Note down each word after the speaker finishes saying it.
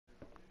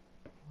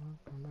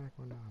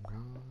when I'm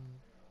gone.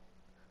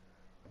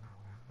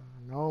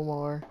 No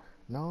more,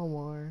 no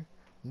more,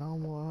 no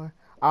more.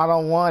 I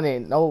don't want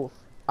it. No,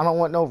 I don't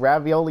want no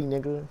ravioli,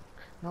 nigga.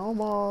 No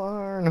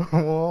more, no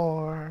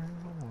more,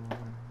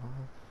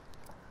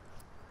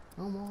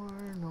 no more,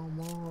 no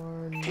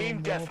more, no Team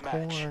more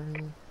deathmatch.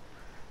 porn.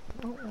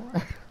 No more,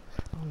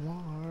 no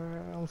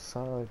more. I'm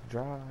so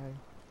dry.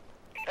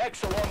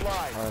 Exo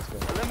online. Oh, that's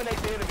good. Eliminate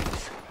the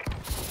enemies.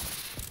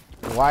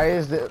 Why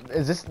is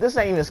this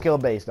ain't even skill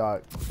based,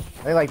 dog?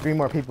 They like 3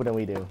 more people than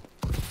we do.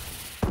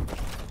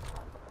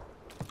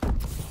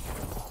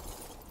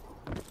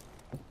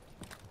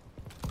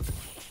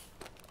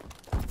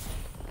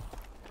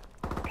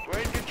 We're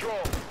in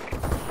control.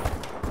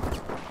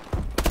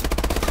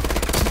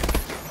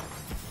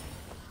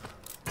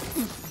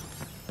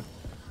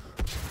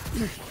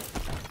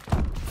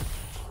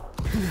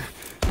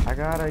 I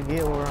gotta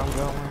get where I'm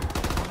going.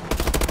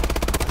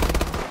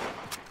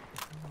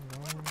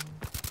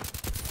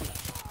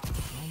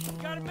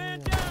 Got a man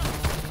down.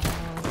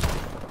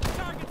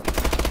 Target.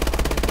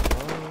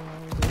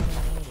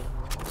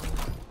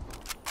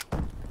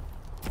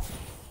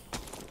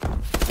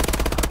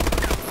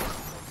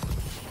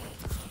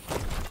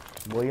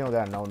 Boy, you don't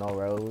gotta know no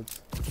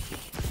roads.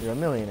 You're a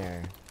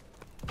millionaire.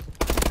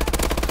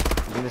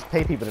 You can just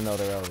pay people to know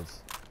the roads.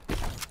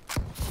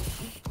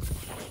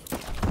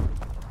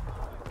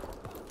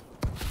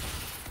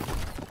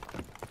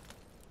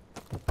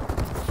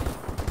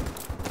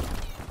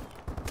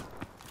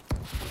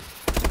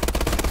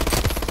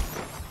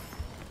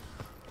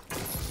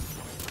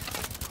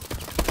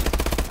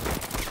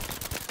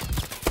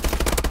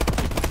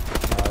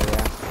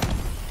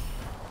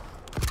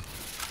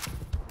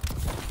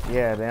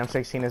 Yeah, the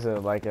M16 is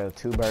like a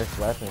 2-burst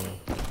weapon.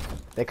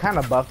 They kind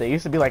of buffed it. It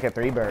used to be like a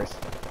 3-burst.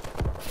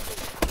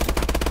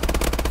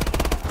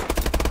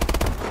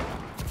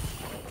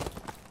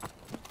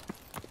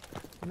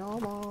 No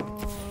more,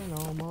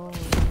 no more,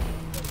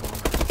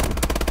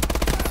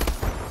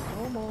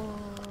 no more,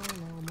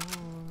 no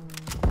more.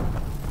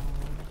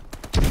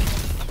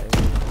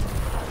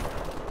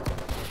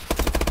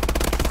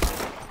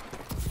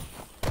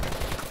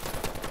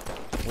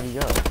 Where'd he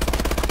go?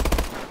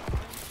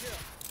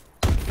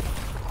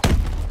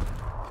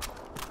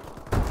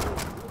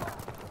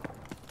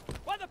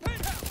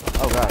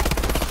 Oh god.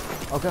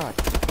 Oh god.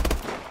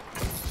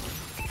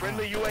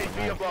 Friendly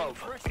UAV above.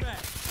 First man.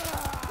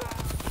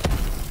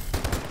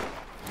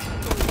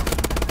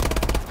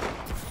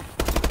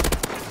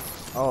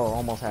 Oh,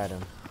 almost had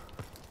him.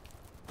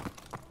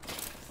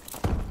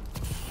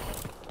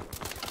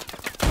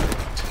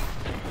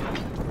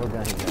 What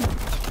gun he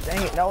got?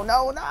 Dang it, no,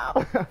 no,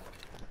 no!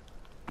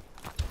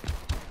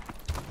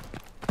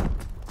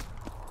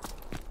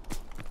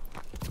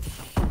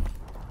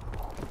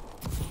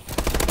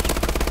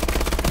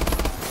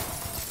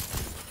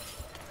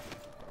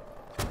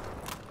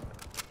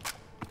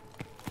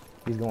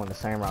 He's going the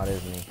same route,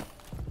 isn't he?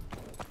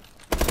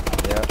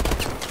 Yep.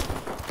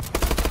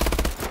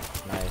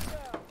 Nice.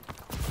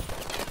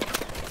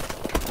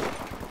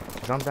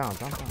 Jump down,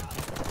 jump down.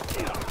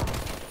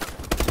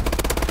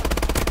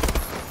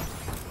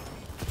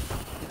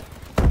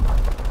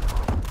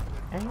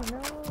 Ain't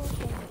no.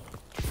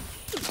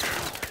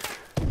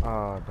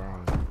 Oh,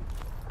 dang.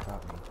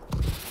 Got me.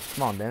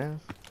 Come on,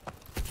 Dennis.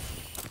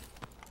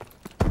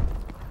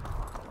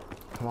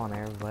 Come on,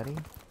 everybody.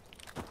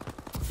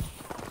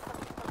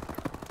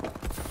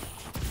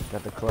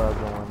 Got the club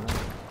going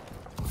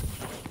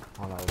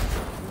on a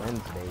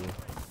Wednesday.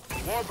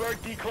 Warbird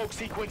decloak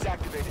sequence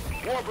activated.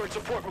 Warbird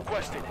support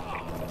requested.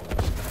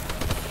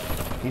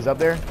 He's up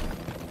there?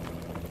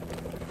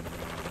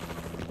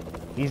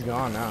 He's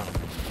gone now.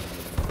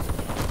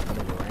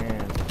 Nigga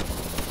ran.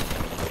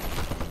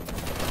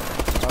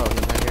 Oh,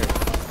 he's right here.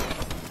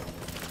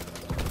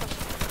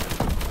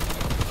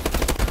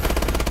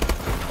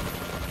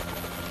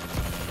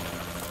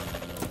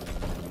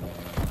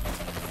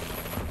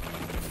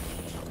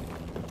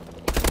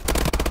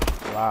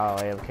 Wow,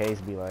 AFKs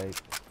be like,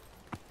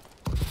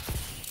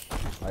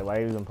 why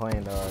are you even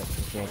playing, dog?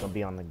 If you ain't gonna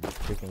be on the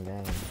freaking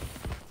game.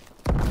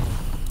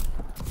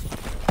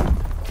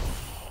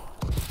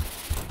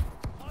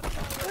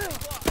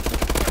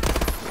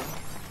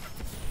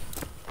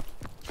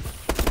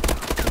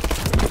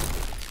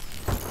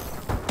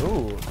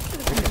 Ooh,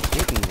 freaking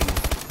sticky.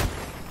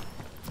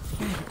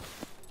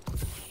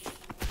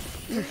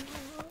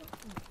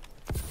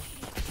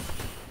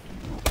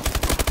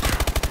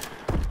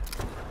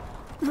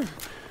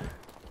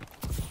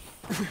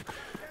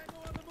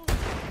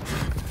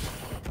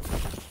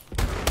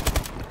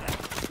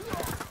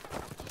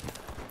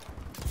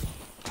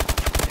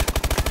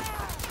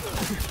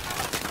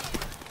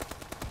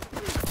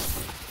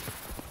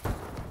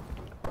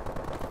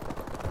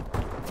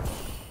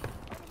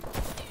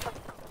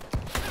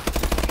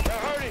 They're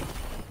hurting.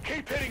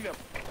 Keep hitting them.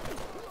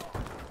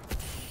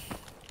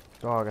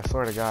 Dog, I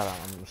swear to God,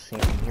 I'm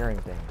seeing, hearing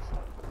things.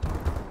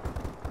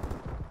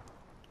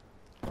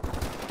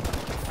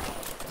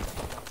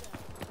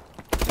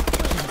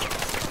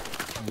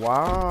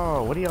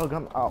 Wow, what do y'all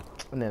got? Oh,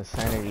 And then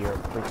Sanity or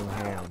freaking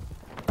Ham.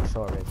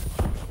 Sorry.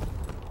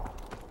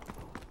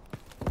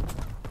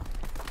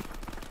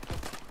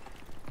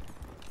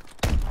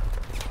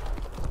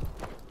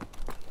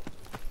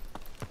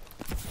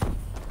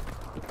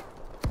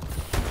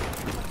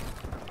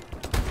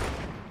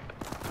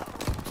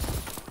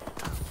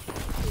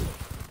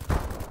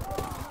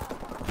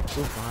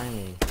 Who's behind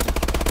me?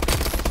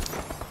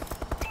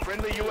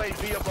 Friendly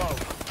UAV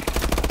above.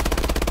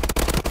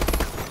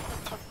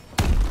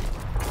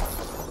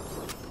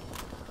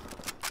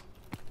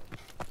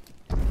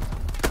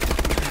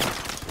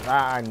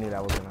 I knew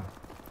that was gonna.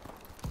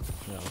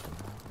 That was gonna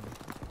happen.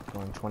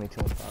 Going 22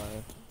 and 5.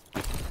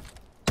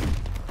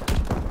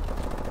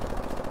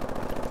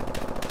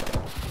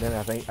 Then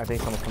I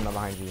think someone's coming up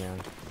behind you,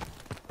 man.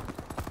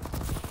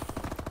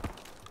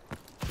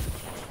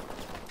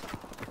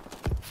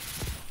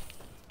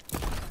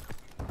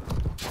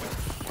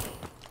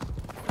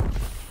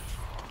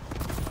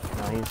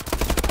 No, he's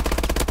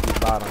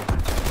bottom.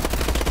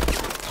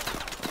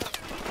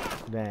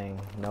 Dang,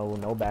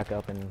 no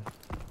backup and.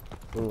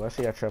 Ooh, I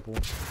see a triple.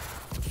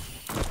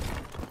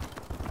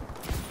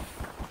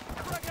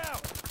 Frag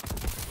out.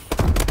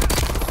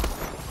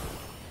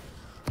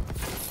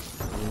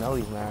 You know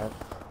he's mad.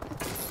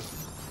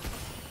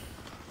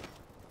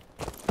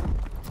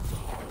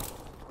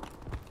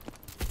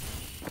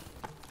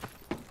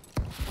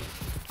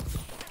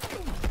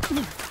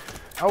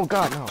 Oh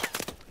god, no.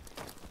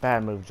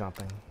 Bad move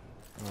jumping.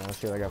 Alright, let's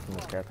see what I got from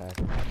this care pack.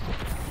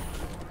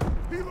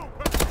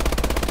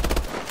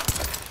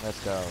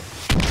 Let's go.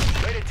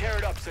 Ready to tear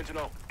it up,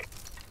 Sentinel.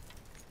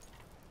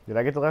 Did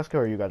I get the last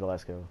kill or you got the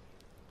last kill?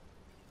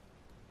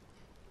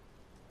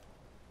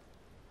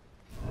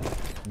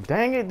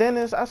 Dang it,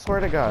 Dennis, I swear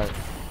to God.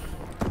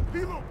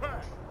 Helo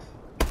pack.